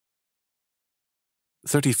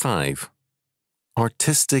35.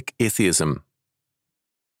 Artistic Atheism.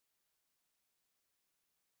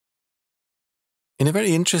 In a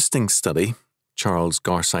very interesting study, Charles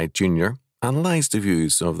Garside Jr. analysed the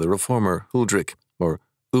views of the reformer Ulrich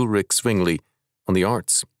Zwingli on the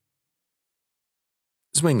arts.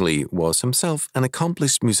 Zwingli was himself an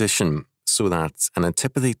accomplished musician, so that an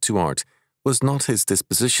antipathy to art was not his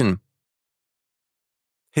disposition.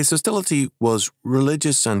 His hostility was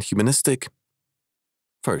religious and humanistic.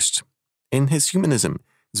 First, in his humanism,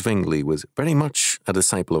 Zwingli was very much a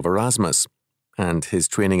disciple of Erasmus, and his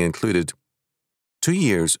training included 2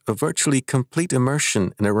 years of virtually complete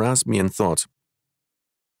immersion in Erasmian thought.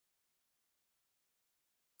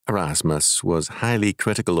 Erasmus was highly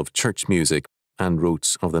critical of church music and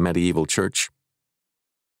wrote of the medieval church.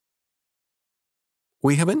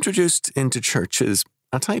 We have introduced into churches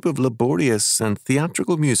a type of laborious and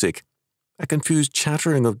theatrical music, a confused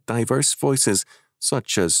chattering of diverse voices,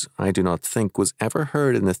 such as I do not think was ever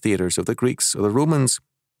heard in the theatres of the Greeks or the Romans.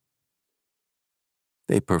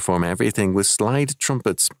 They perform everything with slide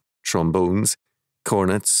trumpets, trombones,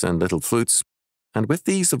 cornets, and little flutes, and with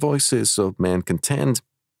these the voices of men contend.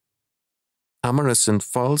 Amorous and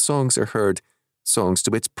foul songs are heard, songs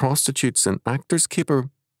to which prostitutes and actors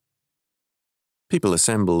caper. People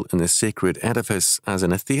assemble in a sacred edifice as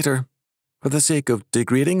in a theatre, for the sake of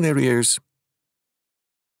degrading their ears.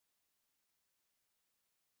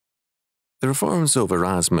 The reforms of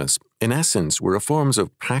Erasmus, in essence, were reforms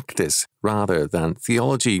of practice rather than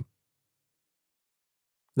theology.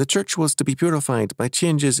 The church was to be purified by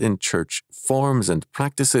changes in church forms and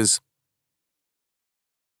practices.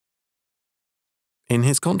 In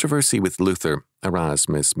his controversy with Luther,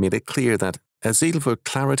 Erasmus made it clear that a zeal for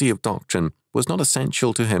clarity of doctrine was not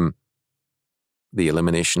essential to him. The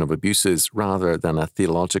elimination of abuses rather than a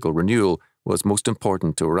theological renewal was most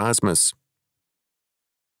important to Erasmus.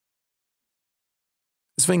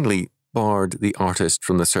 Zwingli barred the artist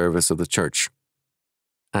from the service of the church.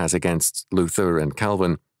 As against Luther and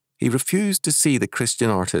Calvin, he refused to see the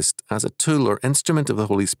Christian artist as a tool or instrument of the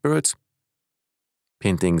Holy Spirit.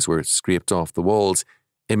 Paintings were scraped off the walls,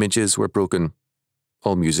 images were broken.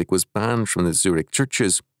 All music was banned from the Zurich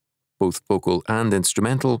churches, both vocal and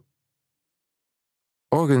instrumental.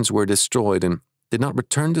 Organs were destroyed and did not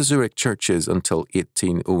return to Zurich churches until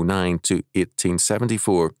 1809 to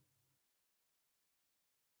 1874.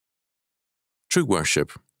 True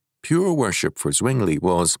worship, pure worship for Zwingli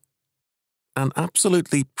was an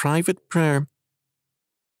absolutely private prayer.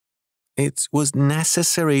 It was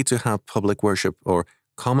necessary to have public worship or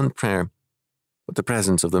common prayer, but the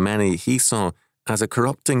presence of the many he saw as a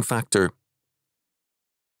corrupting factor.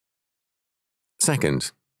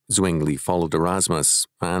 Second, Zwingli followed Erasmus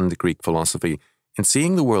and Greek philosophy in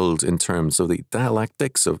seeing the world in terms of the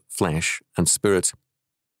dialectics of flesh and spirit.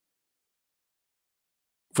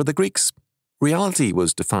 For the Greeks, reality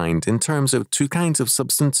was defined in terms of two kinds of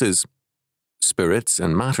substances, spirit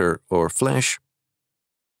and matter, or flesh.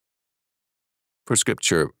 For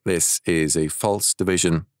Scripture, this is a false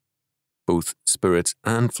division. Both spirit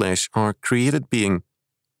and flesh are created being,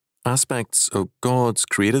 aspects of God's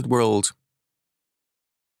created world.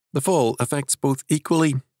 The fall affects both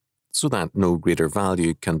equally, so that no greater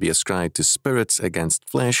value can be ascribed to spirit against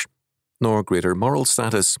flesh, nor greater moral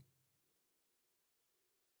status.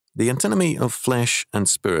 The antinomy of flesh and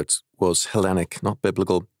spirit was Hellenic, not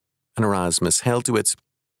biblical, and Erasmus held to it.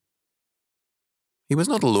 He was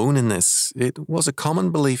not alone in this. It was a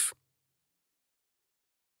common belief.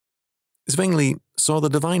 Zwingli saw the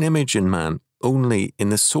divine image in man only in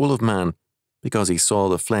the soul of man, because he saw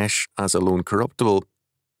the flesh as alone corruptible.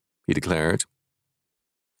 He declared,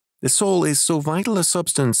 "The soul is so vital a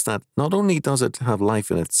substance that not only does it have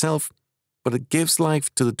life in itself, but it gives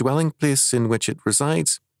life to the dwelling place in which it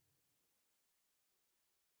resides."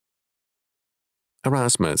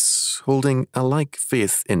 Erasmus, holding a like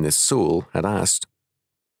faith in the soul, had asked,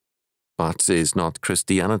 "But is not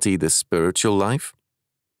Christianity the spiritual life?"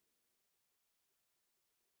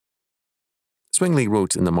 Zwingli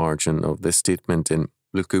wrote in the margin of this statement in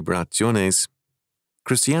Lucubrationes,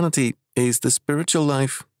 "Christianity is the spiritual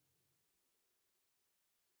life."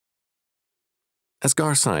 As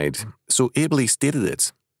Garside so ably stated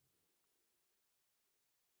it,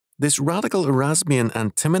 this radical Erasmian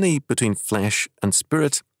antinomy between flesh and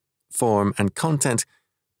spirit, form and content,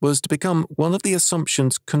 was to become one of the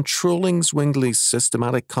assumptions controlling Zwingli's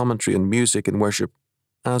systematic commentary on music and worship,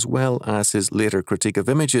 as well as his later critique of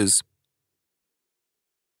images.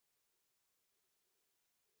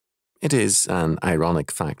 It is an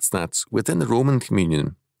ironic fact that within the Roman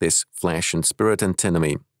communion, this flesh and spirit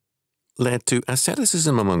antinomy led to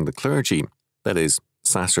asceticism among the clergy, that is,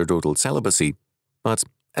 sacerdotal celibacy, but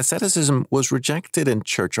asceticism was rejected in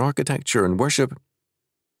church architecture and worship.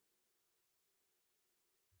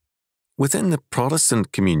 Within the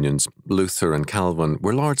Protestant communions, Luther and Calvin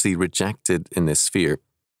were largely rejected in this sphere.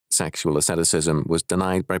 Sexual asceticism was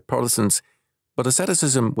denied by Protestants, but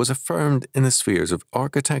asceticism was affirmed in the spheres of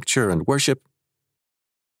architecture and worship.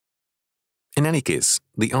 In any case,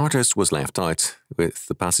 the artist was left out, with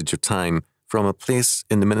the passage of time, from a place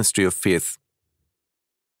in the ministry of faith.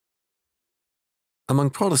 Among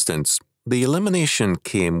Protestants, the elimination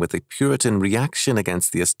came with a Puritan reaction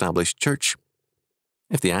against the established church.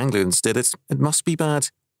 If the Anglicans did it, it must be bad,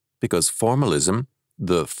 because formalism,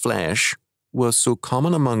 the flesh, was so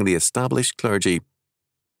common among the established clergy.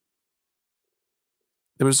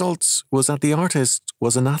 The result was that the artist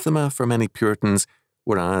was anathema for many Puritans,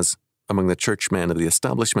 whereas, among the churchmen of the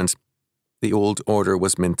establishment, the old order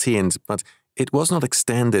was maintained, but it was not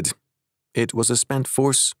extended. It was a spent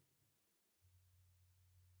force.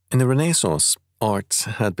 In the Renaissance, art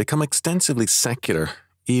had become extensively secular,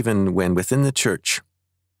 even when within the church.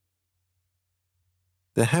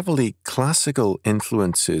 The heavily classical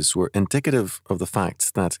influences were indicative of the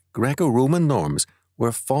fact that Greco-Roman norms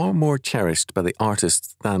were far more cherished by the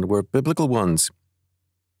artists than were biblical ones.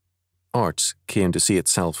 Art came to see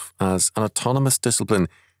itself as an autonomous discipline,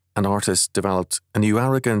 and artists developed a new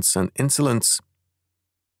arrogance and insolence.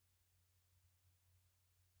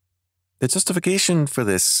 The justification for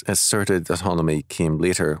this asserted autonomy came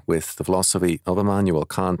later with the philosophy of Immanuel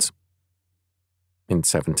Kant. In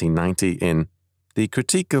 1790, in The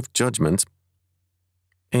Critique of Judgment,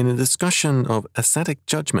 in a discussion of aesthetic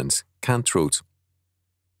judgment, Kant wrote,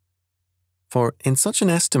 "For in such an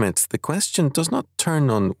estimate, the question does not turn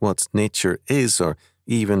on what nature is, or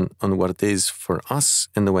even on what it is for us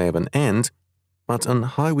in the way of an end, but on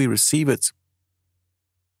how we receive it.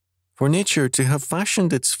 For nature to have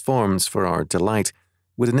fashioned its forms for our delight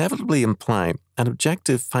would inevitably imply an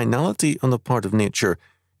objective finality on the part of nature,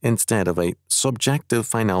 instead of a subjective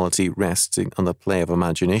finality resting on the play of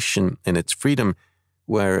imagination in its freedom,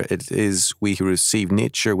 where it is we who receive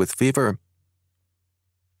nature with favour.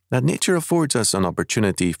 That nature affords us an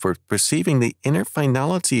opportunity for perceiving the inner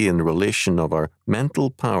finality in the relation of our mental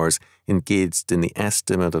powers engaged in the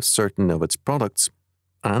estimate of certain of its products,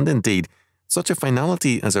 and indeed, such a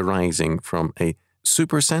finality as arising from a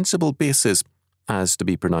supersensible basis as to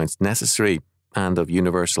be pronounced necessary and of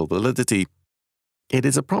universal validity. It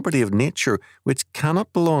is a property of nature which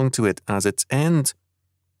cannot belong to it as its end,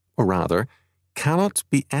 or rather, cannot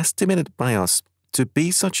be estimated by us to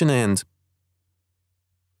be such an end.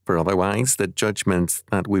 For otherwise, the judgment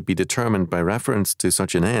that would be determined by reference to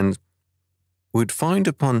such an end would found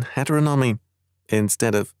upon heteronomy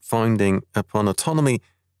instead of founding upon autonomy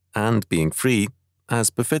and being free, as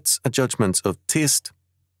befits a judgment of taste."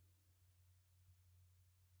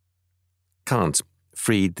 Kant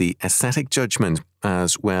freed the aesthetic judgment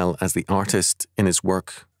as well as the artist in his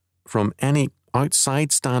work from any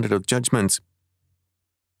outside standard of judgment.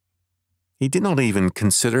 He did not even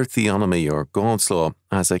consider theonomy or God's law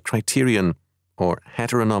as a criterion, or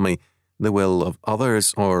heteronomy, the will of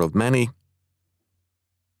others or of many.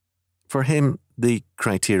 For him, the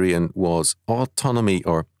criterion was autonomy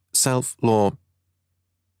or self-law.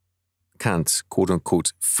 Kant,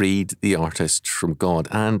 quote-unquote, freed the artist from God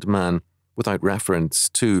and man without reference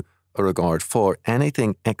to or regard for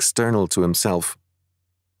anything external to himself.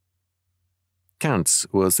 Kant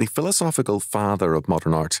was the philosophical father of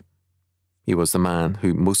modern art. He was the man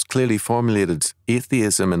who most clearly formulated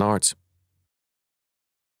atheism in art.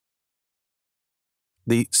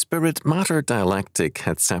 The spirit-matter dialectic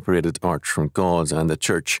had separated art from God and the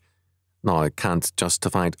Church. Now Kant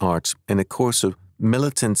justified art in a course of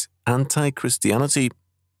militant anti-Christianity.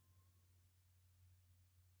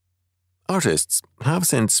 Artists have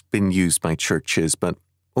since been used by churches, but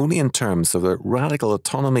only in terms of their radical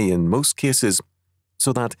autonomy in most cases,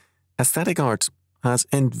 so that aesthetic art has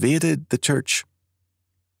invaded the church.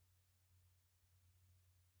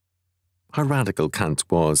 How radical Kant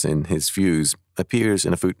was in his views appears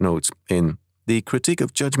in a footnote in The Critique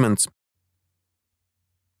of Judgment.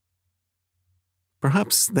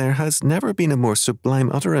 Perhaps there has never been a more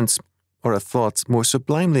sublime utterance, or a thought more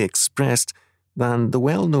sublimely expressed, than the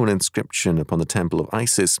well-known inscription upon the temple of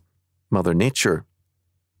Isis, Mother Nature.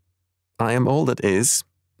 "I am all that is,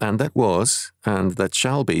 and that was, and that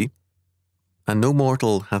shall be, and no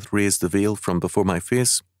mortal hath raised the veil from before my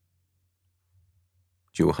face."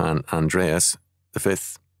 Johann Andreas V.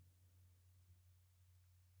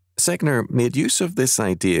 Segner made use of this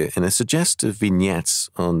idea in a suggestive vignette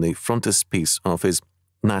on the frontispiece of his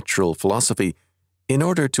Natural Philosophy, in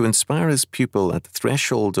order to inspire his pupil at the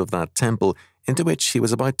threshold of that temple into which he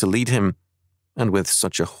was about to lead him, and with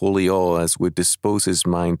such a holy awe as would dispose his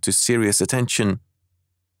mind to serious attention.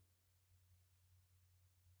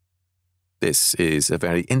 This is a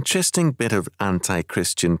very interesting bit of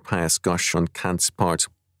anti-Christian pious gush on Kant's part.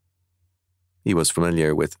 He was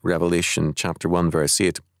familiar with Revelation chapter 1 verse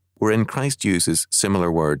 8, wherein Christ uses similar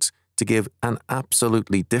words to give an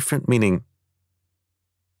absolutely different meaning.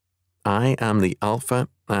 I am the Alpha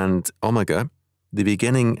and Omega, the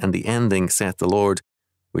beginning and the ending, saith the Lord,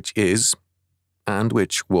 which is, and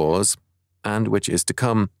which was, and which is to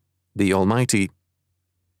come, the Almighty.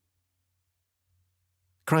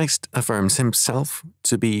 Christ affirms himself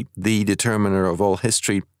to be the determiner of all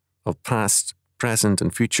history, of past, present,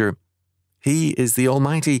 and future. He is the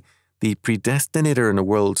Almighty, the predestinator in a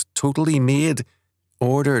world totally made,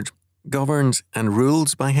 ordered, governed, and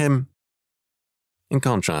ruled by him. In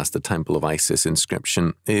contrast, the Temple of Isis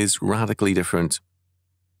inscription is radically different.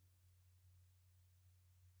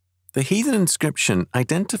 The heathen inscription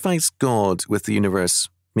identifies God with the universe,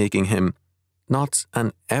 making him not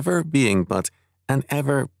an ever being, but an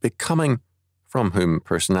ever becoming, from whom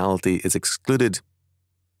personality is excluded.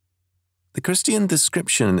 The Christian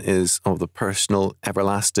description is of the personal,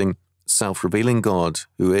 everlasting, self-revealing God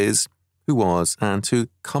who is, who was, and who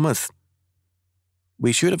cometh.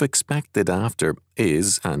 We should have expected after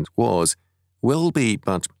is and was, will be,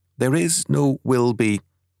 but there is no will be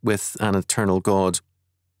with an eternal God.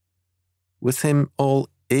 With him all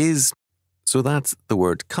is, so that the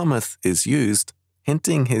word cometh is used,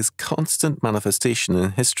 hinting his constant manifestation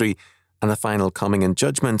in history and a final coming in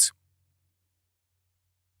judgment.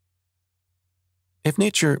 If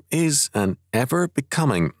nature is an ever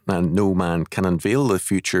becoming, and no man can unveil the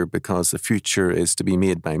future because the future is to be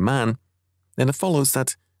made by man, then it follows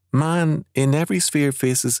that man in every sphere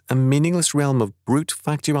faces a meaningless realm of brute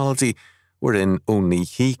factuality wherein only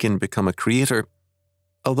he can become a creator,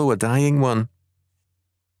 although a dying one.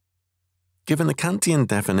 Given the Kantian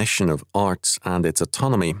definition of art and its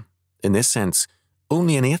autonomy, in this sense,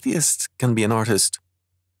 only an atheist can be an artist.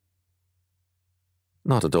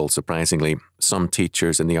 Not at all surprisingly, some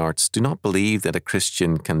teachers in the arts do not believe that a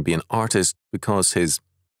Christian can be an artist because his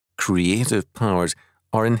creative powers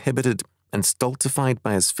are inhibited and stultified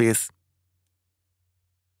by his faith.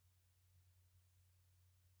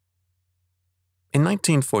 In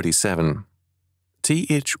 1947,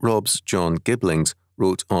 T.H. Rob's John Giblings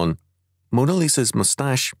wrote on Mona Lisa's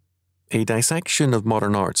Moustache, a dissection of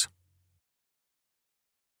modern art.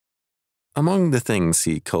 Among the things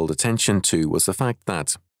he called attention to was the fact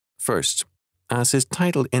that, first, as his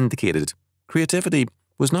title indicated, creativity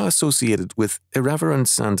was now associated with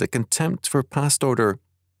irreverence and a contempt for past order.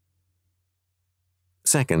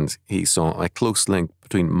 Second, he saw a close link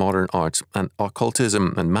between modern art and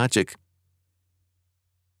occultism and magic.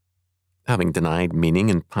 Having denied meaning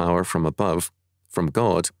and power from above, from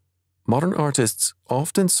God, modern artists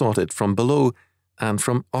often sought it from below and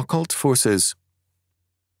from occult forces.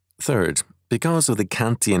 Third, because of the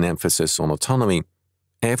Kantian emphasis on autonomy,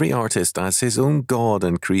 every artist as his own god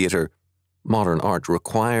and creator, modern art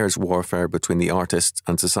requires warfare between the artist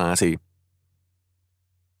and society.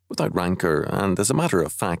 Without rancour, and as a matter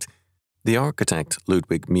of fact, the architect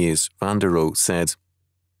Ludwig Mies van der Rohe said,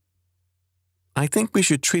 "I think we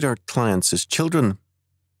should treat our clients as children."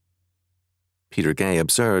 Peter Gay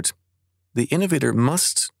observed, "The innovator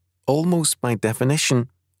must, almost by definition,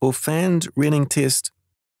 offend reigning taste."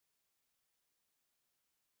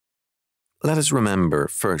 Let us remember,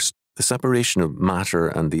 first, the separation of matter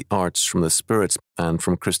and the arts from the spirit and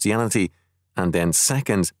from Christianity, and then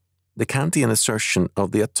second, the Kantian assertion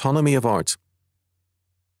of the autonomy of art.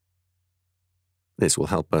 This will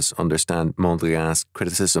help us understand Mondrian's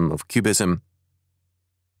criticism of Cubism.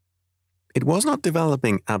 It was not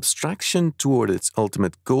developing abstraction toward its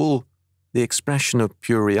ultimate goal, the expression of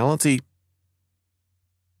pure reality.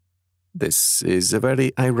 This is a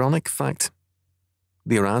very ironic fact.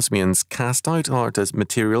 The Erasmians cast out art as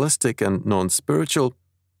materialistic and non-spiritual.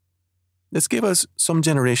 This gave us some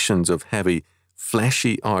generations of heavy,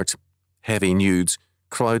 fleshy art, heavy nudes,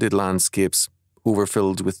 crowded landscapes,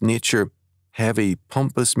 overfilled with nature, heavy,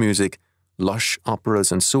 pompous music, lush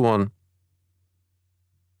operas, and so on.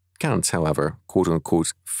 Kant, however,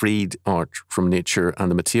 quote-unquote, freed art from nature and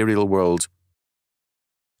the material world.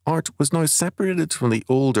 Art was now separated from the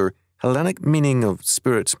older Hellenic meaning of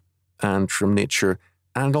spirit and from nature,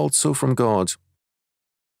 and also from God.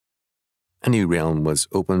 A new realm was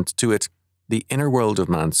opened to it, the inner world of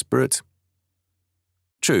man's spirit.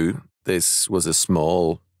 True, this was a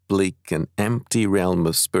small, bleak, and empty realm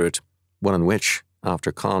of spirit, one in which,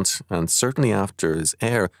 after Kant, and certainly after his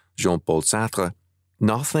heir, Jean-Paul Sartre,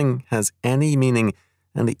 nothing has any meaning,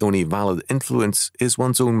 and the only valid influence is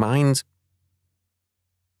one's own mind.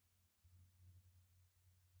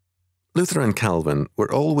 Luther and Calvin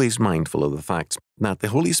were always mindful of the fact that the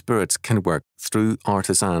Holy Spirit can work through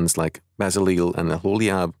artisans like Bezaleel and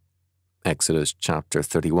Aholiab, Exodus chapter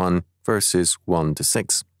 31, verses 1 to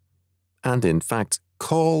 6, and in fact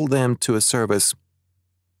call them to a service.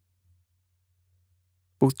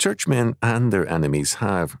 Both churchmen and their enemies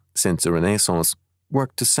have, since the Renaissance,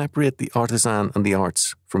 worked to separate the artisan and the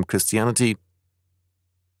arts from Christianity.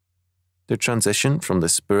 The transition from the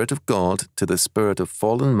Spirit of God to the spirit of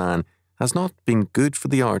fallen man has not been good for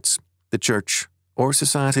the arts, the church, or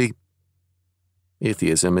society.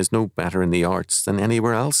 Atheism is no better in the arts than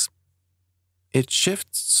anywhere else. It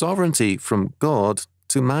shifts sovereignty from God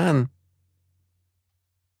to man.